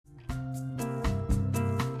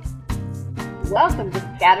Welcome to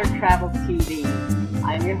Scattered Travel TV.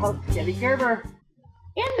 I'm your host, Debbie Gerber.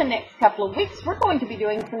 In the next couple of weeks, we're going to be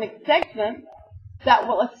doing some segments that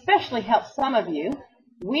will especially help some of you.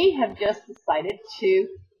 We have just decided to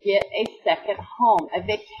get a second home, a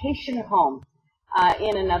vacation home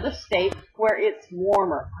in another state where it's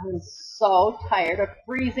warmer. I'm so tired of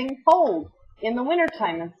freezing cold in the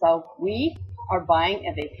wintertime, and so we are buying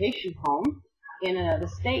a vacation home in another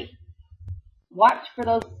state. Watch for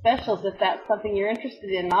those specials if that's something you're interested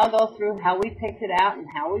in. I'll go through how we picked it out and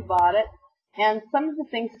how we bought it and some of the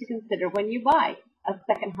things to consider when you buy a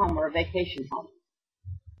second home or a vacation home.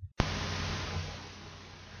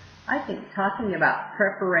 I think talking about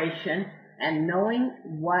preparation and knowing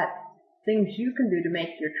what things you can do to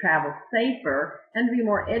make your travel safer and to be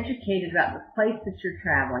more educated about the place that you're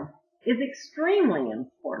traveling is extremely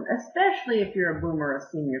important, especially if you're a boomer or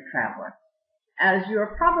senior traveler, as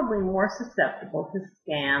you're probably more susceptible to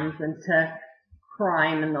scams and to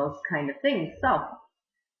crime and those kind of things. So,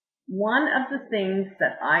 one of the things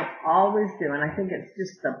that I always do, and I think it's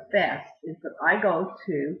just the best, is that I go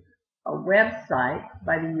to a website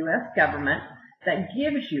by the U.S. government that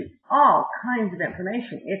gives you all kinds of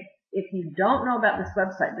information. If you don't know about this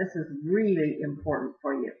website, this is really important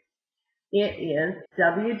for you. It is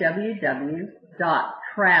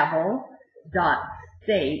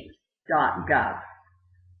www.travel.state.gov.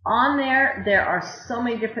 On there are so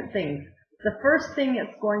many different things. The first thing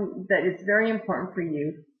that is very important for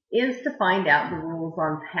you is to find out the rules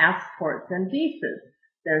on passports and visas.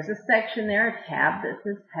 There's a section there, a tab that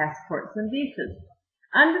says passports and visas.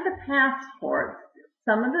 Under the passports,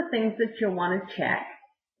 some of the things that you'll want to check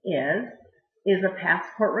is a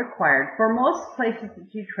passport required? For most places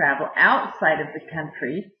that you travel outside of the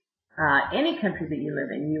country, any country that you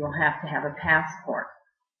live in, you will have to have a passport.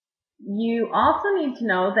 You also need to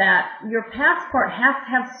know that your passport has to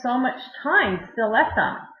have so much time still left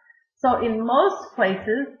on it. So in most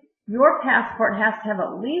places, your passport has to have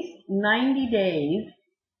at least 90 days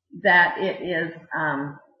that it is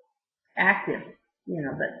active, that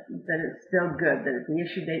it's still good, that the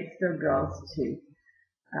issue date still goes to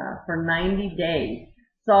for 90 days.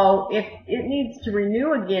 So if it needs to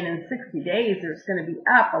renew again in 60 days or it's going to be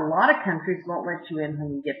up, a lot of countries won't let you in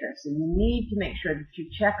when you get there. So you need to make sure that you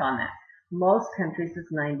check on that. Most countries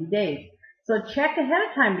it's 90 days. So check ahead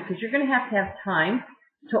of time because you're going to have time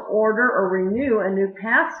to order or renew a new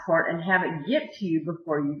passport and have it get to you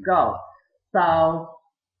before you go. So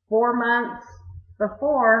 4 months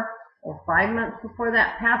before or 5 months before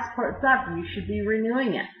that passport's up, you should be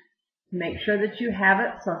renewing it. Make sure that you have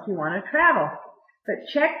it so if you want to travel. But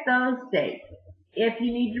check those dates. If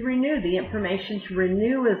you need to renew, the information to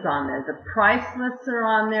renew is on there. The price lists are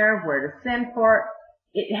on there, where to send for it.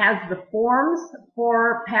 It has the forms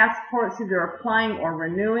for passports, either applying or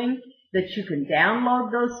renewing, that you can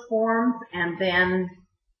download those forms and then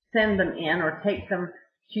send them in or take them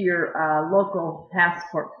to your local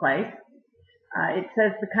passport place. It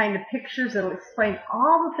says the kind of pictures. It'll explain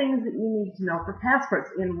all the things that you need to know for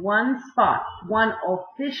passports in one spot, one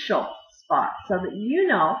official spot, so that you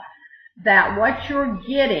know that what you're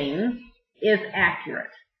getting is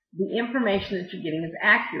accurate. The information that you're getting is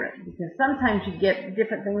accurate, because sometimes you get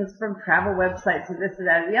different things from travel websites or this or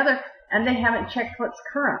that or the other, and they haven't checked what's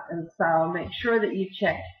current. And so make sure that you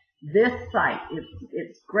check this site.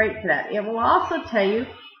 It's great for that. It will also tell you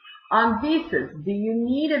on visas, do you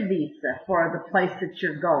need a visa for the place that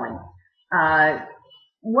you're going?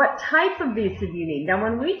 What type of visa do you need? Now,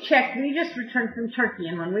 when we checked, we just returned from Turkey,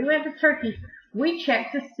 and when we went to Turkey, we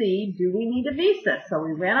checked to see, do we need a visa? So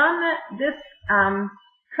we went on this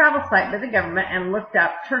travel site by the government and looked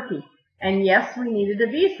up Turkey. And yes, we needed a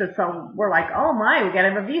visa. So we're like, oh my, we got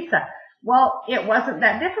to have a visa. Well, it wasn't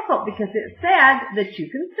that difficult because it said that you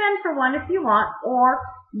can send for one if you want, or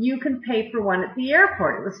you can pay for one at the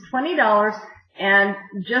airport. It was $20, and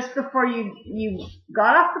just before you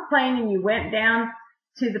got off the plane and you went down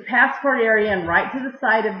to the passport area, and right to the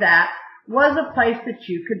side of that was a place that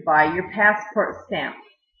you could buy your passport stamp.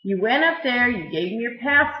 You went up there, you gave them your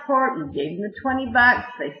passport, you gave them the $20,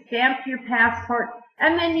 they stamped your passport,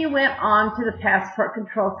 and then you went on to the passport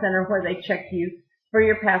control center where they check you for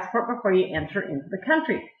your passport before you enter into the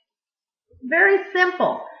country. Very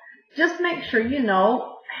simple. Just make sure you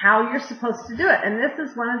know how you're supposed to do it. And this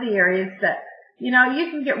is one of the areas that, you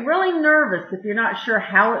can get really nervous if you're not sure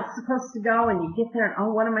how it's supposed to go, and you get there and,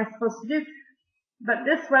 oh, what am I supposed to do? But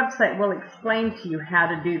this website will explain to you how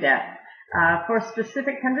to do that. For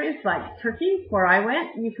specific countries like Turkey, where I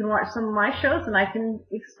went, you can watch some of my shows and I can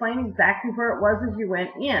explain exactly where it was as you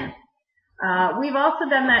went in. We've also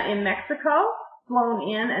done that in Mexico, flown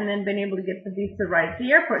in and then been able to get the visa right at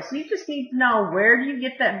the airport. So you just need to know, where do you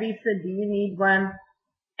get that visa? Do you need one?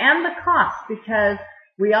 And the cost, because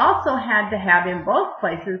we also had to have in both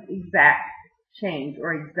places exact change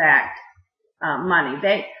or exact money.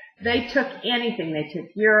 They took anything. They took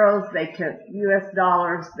euros, they took US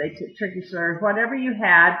dollars, they took Turkish liras, whatever you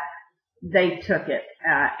had, they took it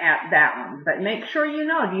at that one. But make sure you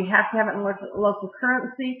know, do you have to have it in local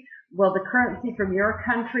currency? Will the currency from your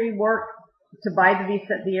country work to buy the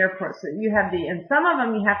visa at the airport? So you have and some of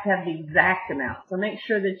them you have to have the exact amount. So make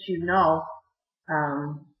sure that you know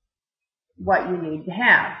what you need to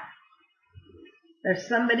have. There's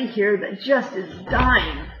somebody here that just is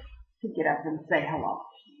dying to get up and say hello.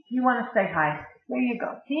 You want to say hi? There you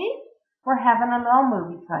go. See? We're having a little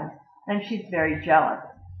movie time. And she's very jealous.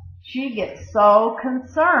 She gets so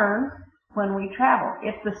concerned when we travel.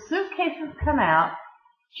 If the suitcases come out,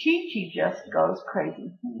 Chi-Chi just goes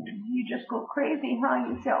crazy. You just go crazy, huh?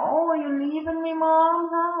 You say, oh, are you leaving me, Mom?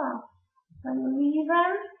 Huh? Are you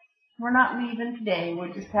leaving? We're not leaving today.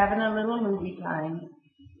 We're just having a little movie time.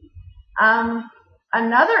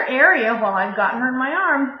 Another area, while I've gotten her in my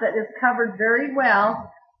arms, that is covered very well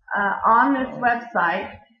on this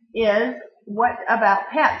website is what about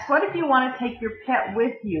pets? What if you want to take your pet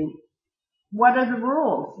with you? What are the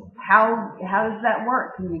rules? How does that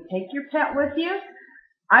work? Can you take your pet with you?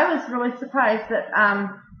 I was really surprised that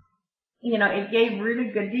it gave really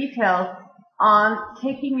good details on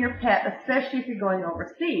taking your pet, especially if you're going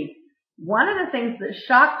overseas. One of the things that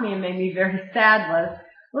shocked me and made me very sad was,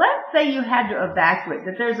 let's say you had to evacuate,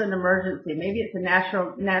 that there's an emergency. Maybe it's a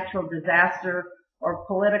natural disaster or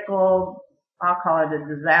political, I'll call it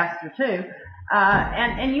a disaster too,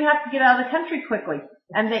 and you have to get out of the country quickly,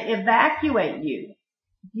 and they evacuate you.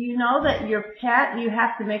 Do you know that your pet, you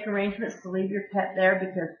have to make arrangements to leave your pet there,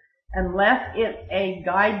 because unless it's a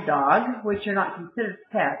guide dog, which are not considered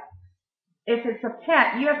pets, if it's a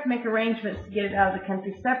pet, you have to make arrangements to get it out of the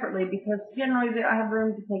country separately, because generally they don't have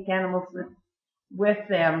room to take animals with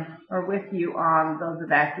them or with you on those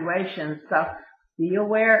evacuations. So be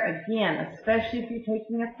aware, again, especially if you're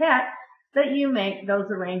taking a pet, that you make those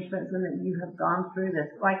arrangements and that you have gone through this.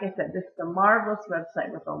 Like I said, this is a marvelous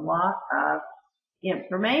website with a lot of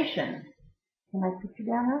information. Can I put you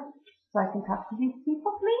down now so I can talk to these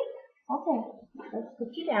people, please? Okay, let's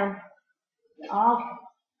put you down. Okay.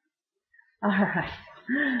 All right.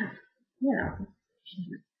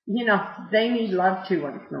 You know, they need love too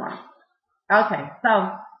once in a while. Okay,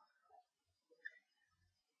 so,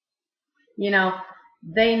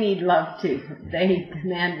 they need love too. They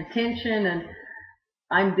demand attention, and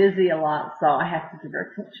I'm busy a lot, so I have to give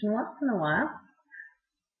her attention once in a while.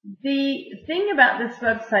 The thing about this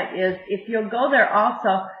website is, if you'll go there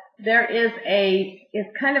also, there is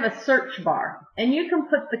it's kind of a search bar, and you can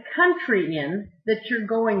put the country in that you're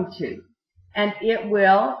going to, and it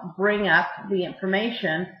will bring up the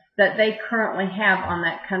information that they currently have on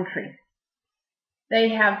that country. They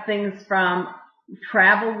have things from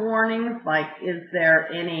travel warnings, like is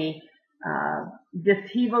there any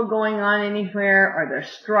dishevel going on anywhere? Are there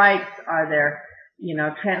strikes? Are there,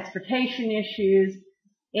 transportation issues?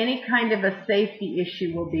 Any kind of a safety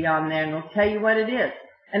issue will be on there, and it'll tell you what it is.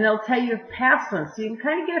 And they'll tell you past ones, so you can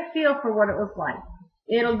kind of get a feel for what it was like.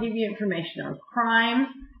 It'll give you information on crime.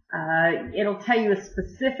 It'll tell you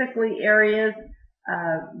specifically areas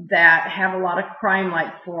that have a lot of crime,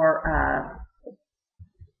 like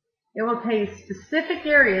it will tell you specific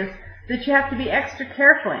areas that you have to be extra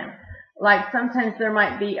careful in. Like sometimes there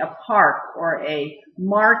might be a park or a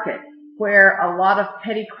market where a lot of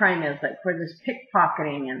petty crime is, like where there's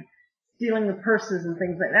pickpocketing and stealing the purses and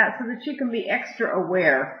things like that, so that you can be extra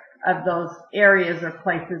aware of those areas or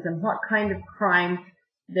places and what kind of crime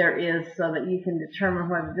there is, so that you can determine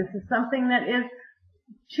whether this is something that is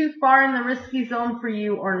too far in the risky zone for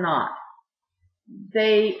you or not.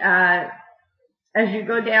 As you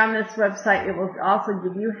go down this website, it will also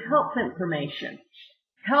give you health information.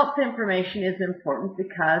 Health information is important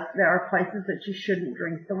because there are places that you shouldn't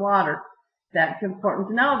drink the water. That's important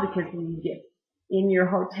to know, because when you get in your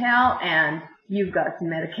hotel and you've got some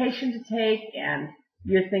medication to take and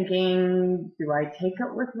you're thinking, do I take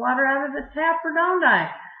it with water out of the tap or don't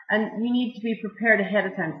I? And you need to be prepared ahead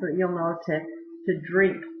of time so that you'll know to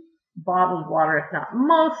drink bottled water. If not,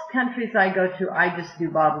 most countries I go to, I just do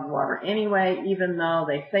bottled water anyway, even though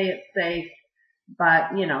they say it's safe.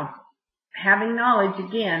 But, having knowledge,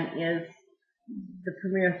 again, is the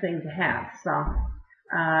premier thing to have. So,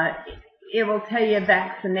 it will tell you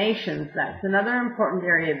vaccinations. That's another important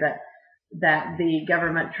area that the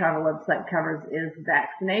government travel website covers, is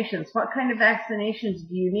vaccinations. What kind of vaccinations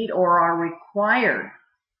do you need or are required?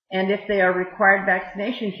 And if they are required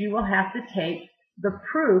vaccinations, you will have to take the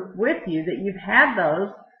proof with you that you've had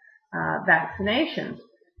those vaccinations.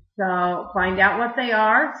 So find out what they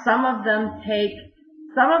are. Some of them take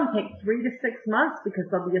 3 to 6 months because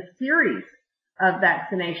there'll be a series of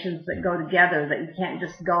vaccinations that go together that you can't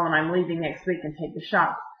just go and I'm leaving next week and take the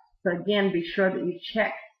shot. So again, be sure that you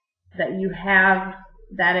check that you have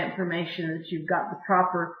that information, that you've got the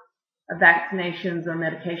proper vaccinations or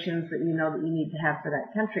medications that you know that you need to have for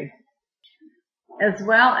that country. As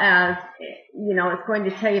well as, it's going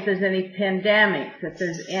to tell you if there's any pandemics, if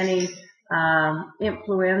there's any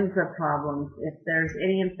influenza problems, if there's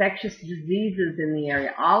any infectious diseases in the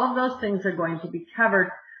area. All of those things are going to be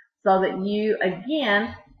covered so that you,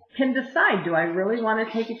 again, can decide, do I really want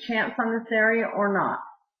to take a chance on this area or not?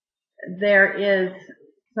 There is,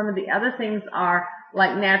 some of the other things are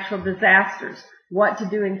like natural disasters. What to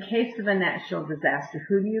do in case of a natural disaster.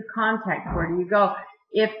 Who do you contact? Where do you go?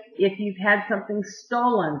 If you've had something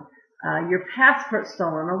stolen, your passport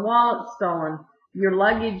stolen, a wallet stolen, your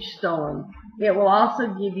luggage stolen, it will also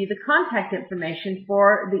give you the contact information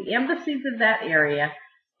for the embassies of that area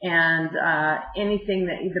and anything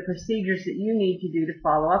that the procedures that you need to do to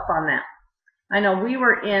follow up on that. I know we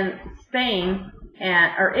were in Spain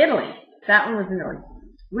or Italy. That one was in Italy.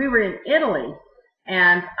 We were in Italy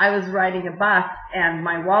and I was riding a bus and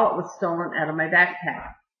my wallet was stolen out of my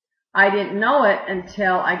backpack. I didn't know it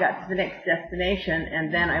until I got to the next destination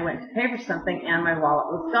and then I went to pay for something and my wallet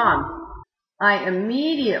was gone. I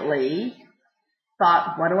immediately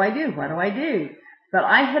thought, what do I do? What do I do? But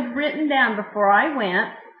I had written down before I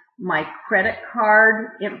went my credit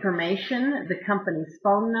card information, the company's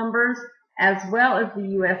phone numbers, as well as the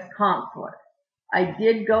U.S. consulate. I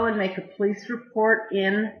did go and make a police report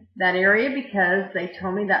in that area because they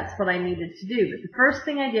told me that's what I needed to do. But the first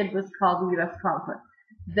thing I did was call the U.S. consulate.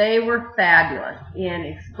 They were fabulous in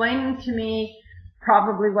explaining to me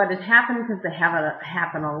probably what had happened because they have it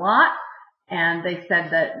happen a lot. And they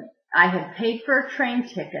said that I had paid for a train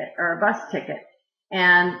ticket or a bus ticket.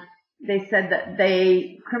 And they said that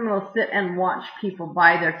criminals sit and watch people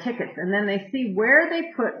buy their tickets. And then they see where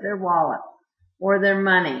they put their wallet or their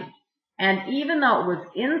money. And even though it was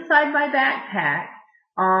inside my backpack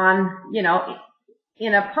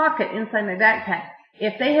in a pocket inside my backpack,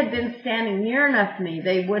 if they had been standing near enough to me,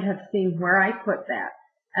 they would have seen where I put that.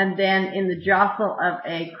 And then in the jostle of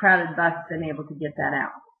a crowded bus, been able to get that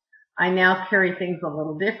out. I now carry things a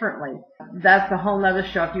little differently. That's a whole nother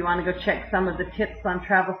show. If you want to go check some of the tips on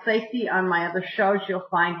travel safety on my other shows, you'll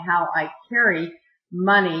find how I carry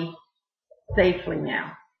money safely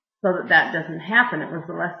now so that doesn't happen. It was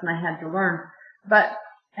a lesson I had to learn. But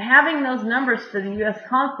having those numbers for the U.S.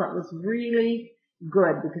 consulate was really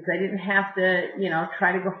good because I didn't have to,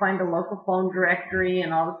 try to go find a local phone directory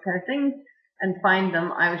and all those kind of things and find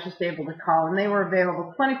them. I was just able to call, and they were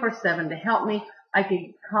available 24/7 to help me. I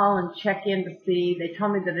could call and check in to see. They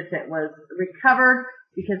told me that if it was recovered,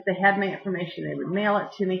 because they had my information, they would mail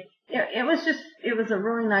it to me. It was a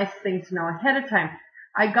really nice thing to know ahead of time.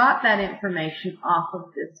 I got that information off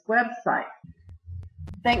of this website.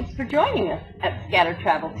 Thanks for joining us at Scatter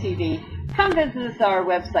Travel TV. Come visit us on our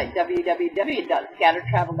website,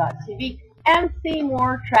 www.scattertravel.tv, and see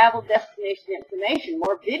more travel destination information,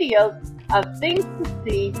 more videos of things to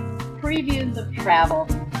see, previews of travel,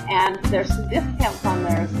 and there's some discounts on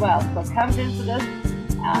there as well. So come visit us.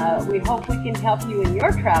 We hope we can help you in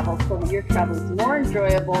your travel so that your travel is more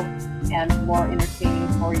enjoyable and more entertaining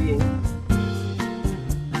for you.